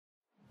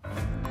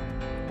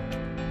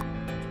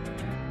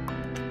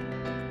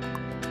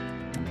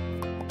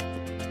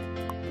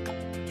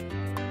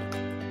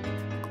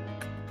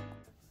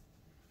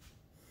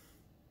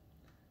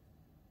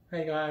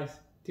Hi guys,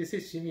 this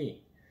is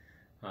Jimmy.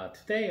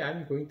 Today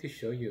I'm going to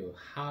show you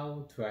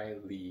how to dry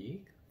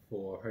rig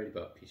for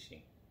halibut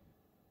fishing.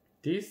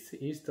 This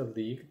is the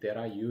rig that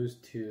I use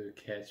to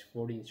catch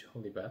 4-inch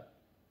halibut,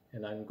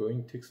 and I'm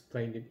going to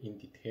explain it in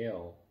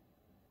detail.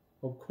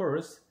 Of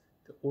course,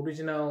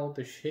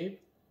 the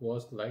shape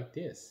was like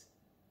this.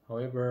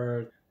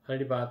 However,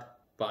 halibut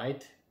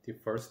bite the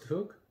first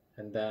hook,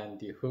 and then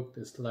the hook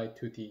slide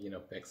to the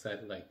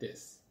backside like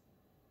this.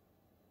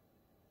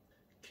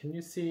 Can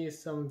you see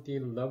some of the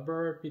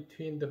rubber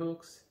between the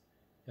hooks?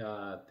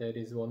 That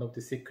is one of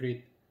the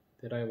secrets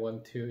that I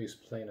want to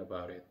explain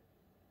about it.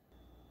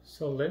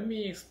 So let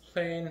me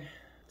explain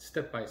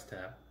step by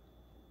step.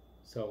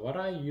 So what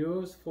I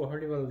use for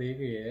halibut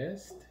rig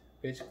is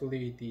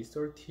basically the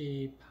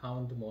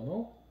 30-pound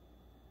mono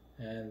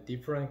and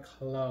different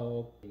color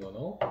of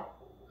mono.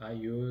 I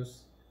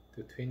use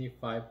the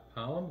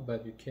 25-pound,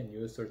 but you can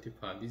use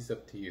 30-pound. This is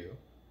up to you.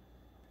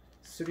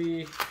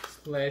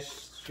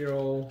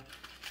 3/0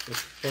 the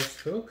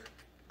first hook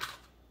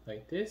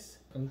like this.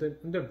 On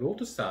the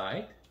rod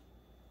side,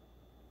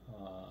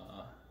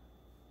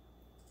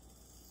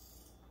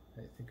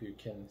 I think you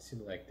can see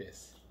like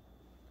this.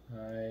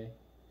 I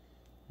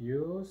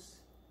use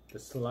the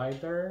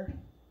slider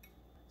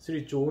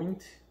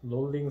 3-joint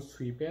rolling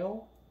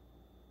swivel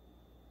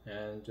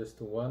and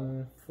just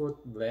 1 foot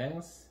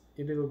length.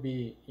 It will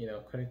be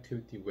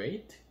connected to the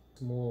weight.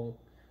 Small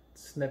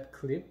snap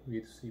clip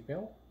with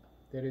swivel.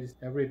 That is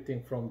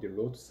everything from the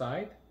rod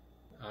side.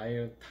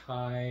 I'll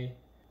tie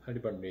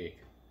halibut rig.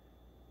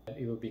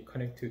 It will be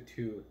connected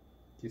to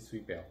the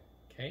swivel.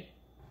 Okay.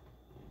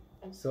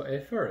 So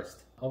at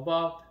first,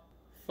 about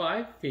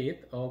 5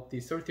 feet of the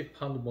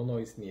 30-pound mono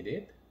is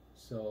needed.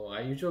 So I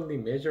usually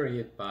measure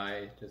it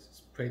by just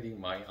spreading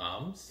my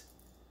arms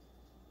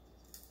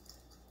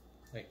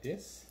like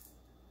this.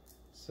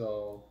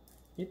 So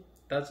it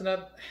does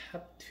not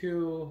have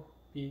to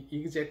be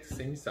exact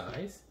same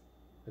size,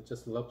 but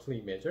just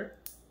roughly measure.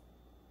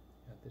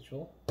 That's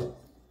all.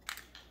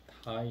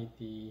 Tie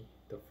the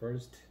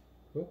first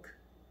hook.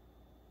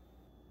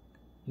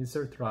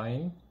 Insert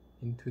line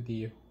into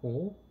the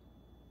hole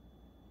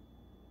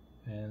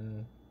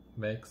and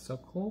make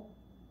circle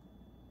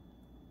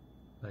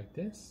like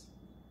this,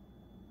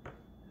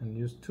 and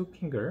use 2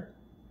 fingers.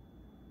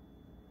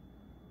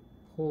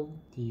 Hold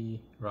the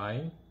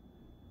line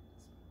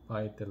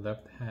by the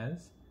left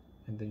hand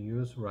and then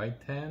use right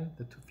hand,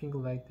 the 2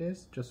 fingers like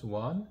this. Just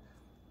 1,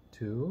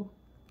 2,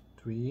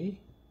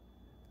 3,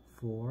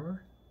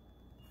 4,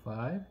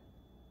 5,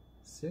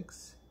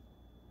 6,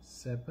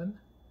 7,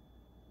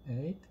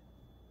 8,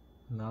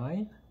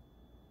 9,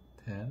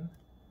 10.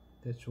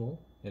 That's all.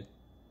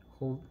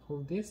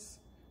 Hold this,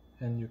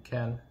 and you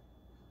can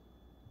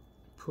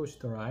push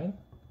the line,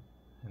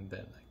 and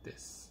then like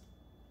this.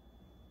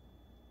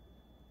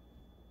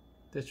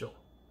 That's all,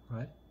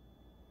 right?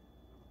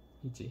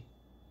 Easy.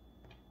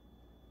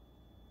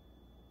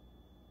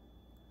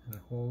 And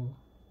hold.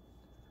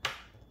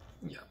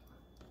 Yeah.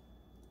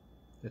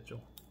 That's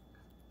all.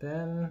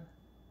 Then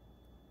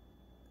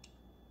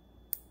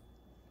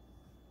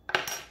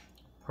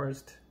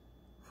first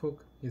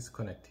hook is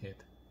connected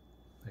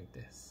like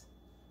this.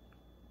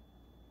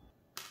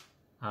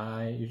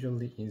 I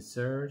usually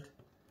insert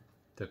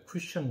the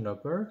cushion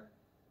rubber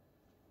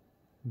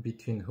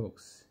between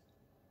hooks.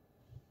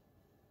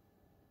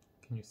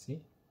 Can you see?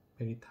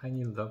 Very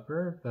tiny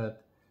rubber,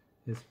 but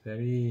it's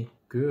very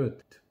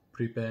good to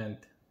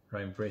prevent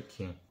line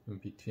breaking in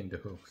between the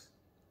hooks.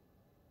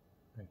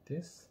 Like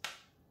this.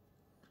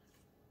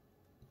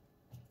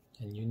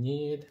 And you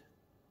need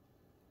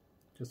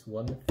just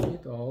 1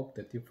 feet of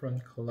the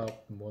different color of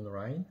the mono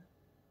line.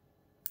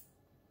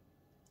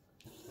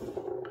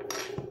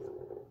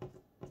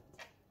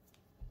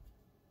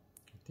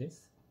 Like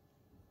this.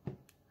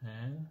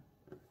 And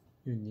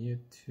you need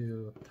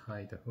to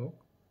tie the hook.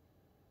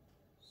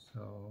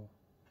 So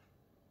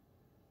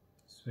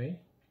this way.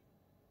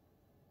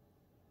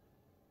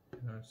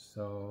 And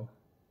also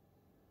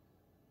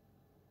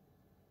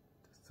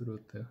through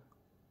the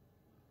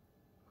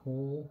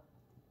hole,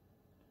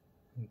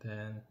 and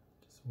then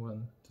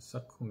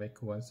just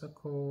make one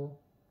circle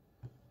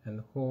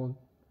and hold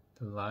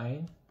the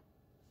line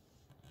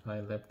by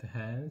left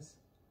hands,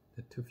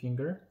 the 2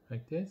 fingers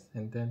like this,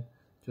 and then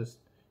just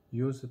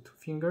use the 2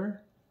 fingers.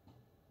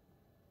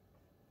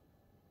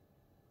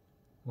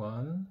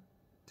 1,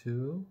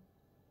 2,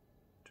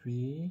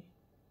 3,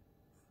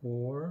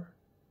 4,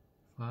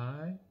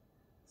 5,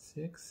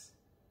 6,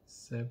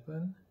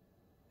 7,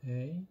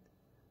 8,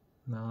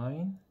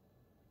 9,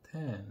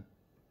 10,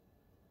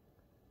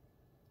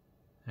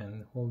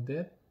 and hold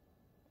it.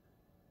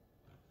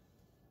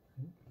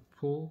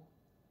 Pull.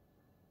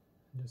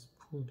 Just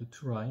pull the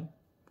 2 line,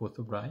 both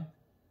of line.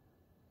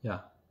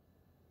 Yeah.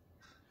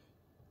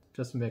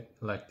 Just make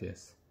like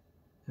this,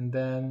 and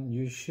then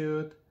you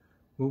should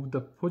move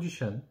the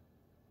position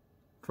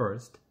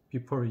first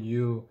before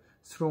you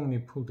strongly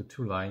pull the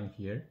 2 line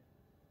here.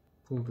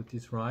 Pull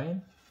this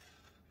line.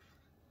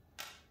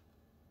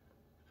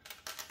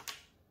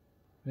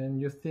 When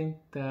you think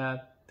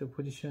that the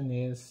position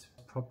is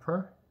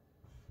proper,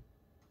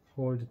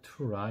 hold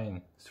two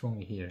lines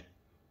strongly here.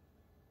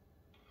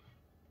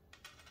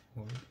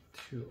 Hold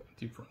two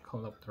different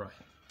color of the line.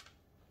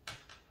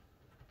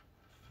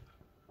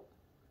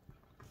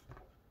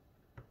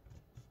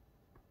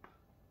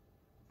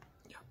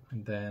 Yeah,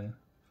 and then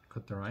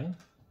cut the line.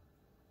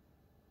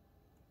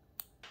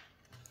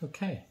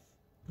 Okay,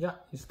 yeah,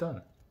 it's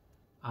done.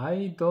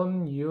 I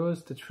don't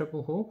use the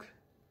treble hook.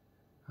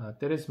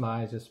 That is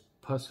my just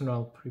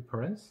personal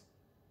preference.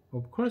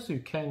 Of course you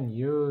can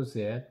use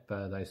it,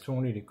 but I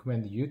strongly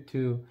recommend you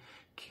to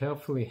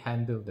carefully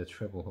handle the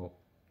treble hook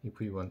if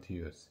you want to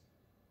use.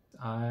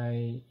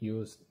 I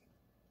use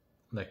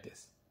like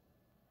this.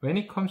 When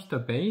it comes to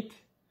bait,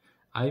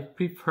 I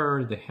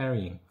prefer the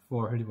herring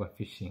for halibut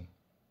fishing.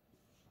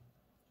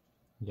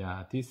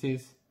 Yeah, this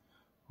is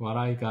what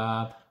I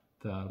got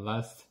the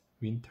last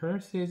winter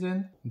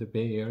season in the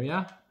Bay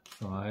Area.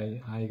 So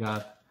I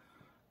got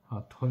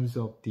tons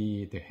of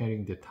the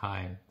herring the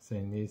time. So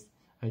in this,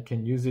 I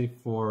can use it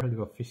for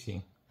halibut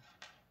fishing.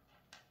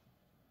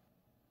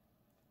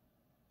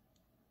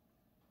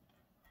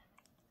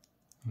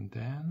 And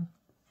then,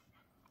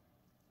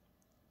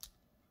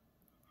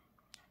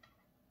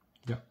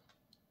 yeah,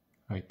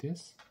 like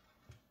this.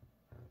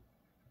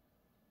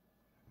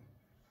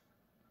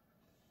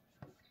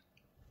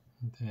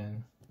 And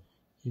then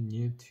you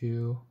need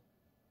to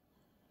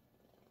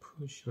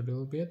push a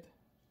little bit,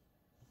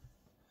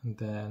 and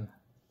then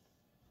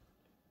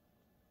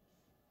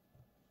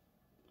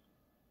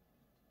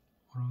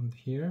around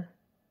here,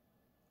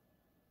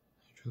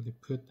 actually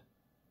put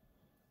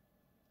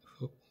the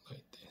hook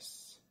like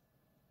this.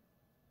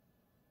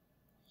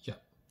 Yeah,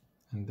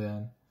 and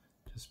then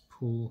just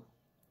pull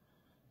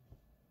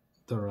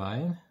the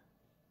line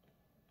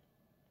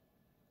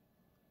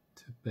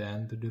to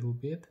bend a little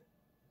bit.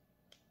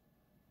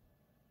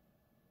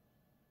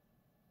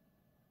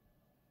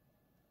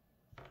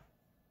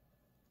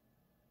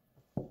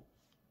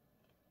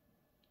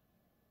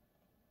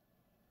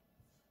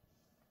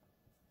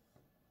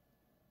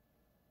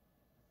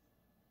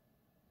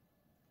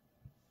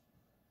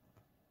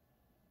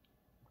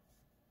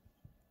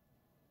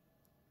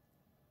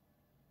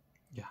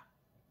 Yeah,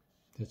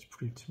 that's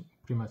pretty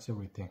much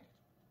everything.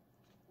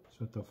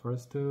 So the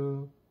first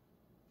hook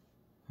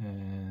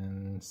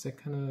and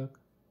second hook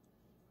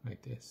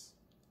like this.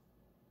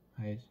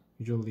 I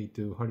usually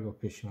do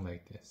halibut fishing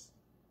like this.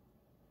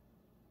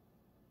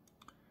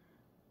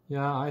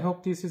 Yeah, I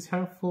hope this is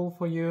helpful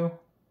for you.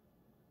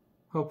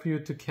 Hope you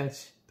to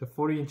catch the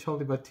 40-inch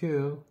halibut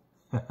too.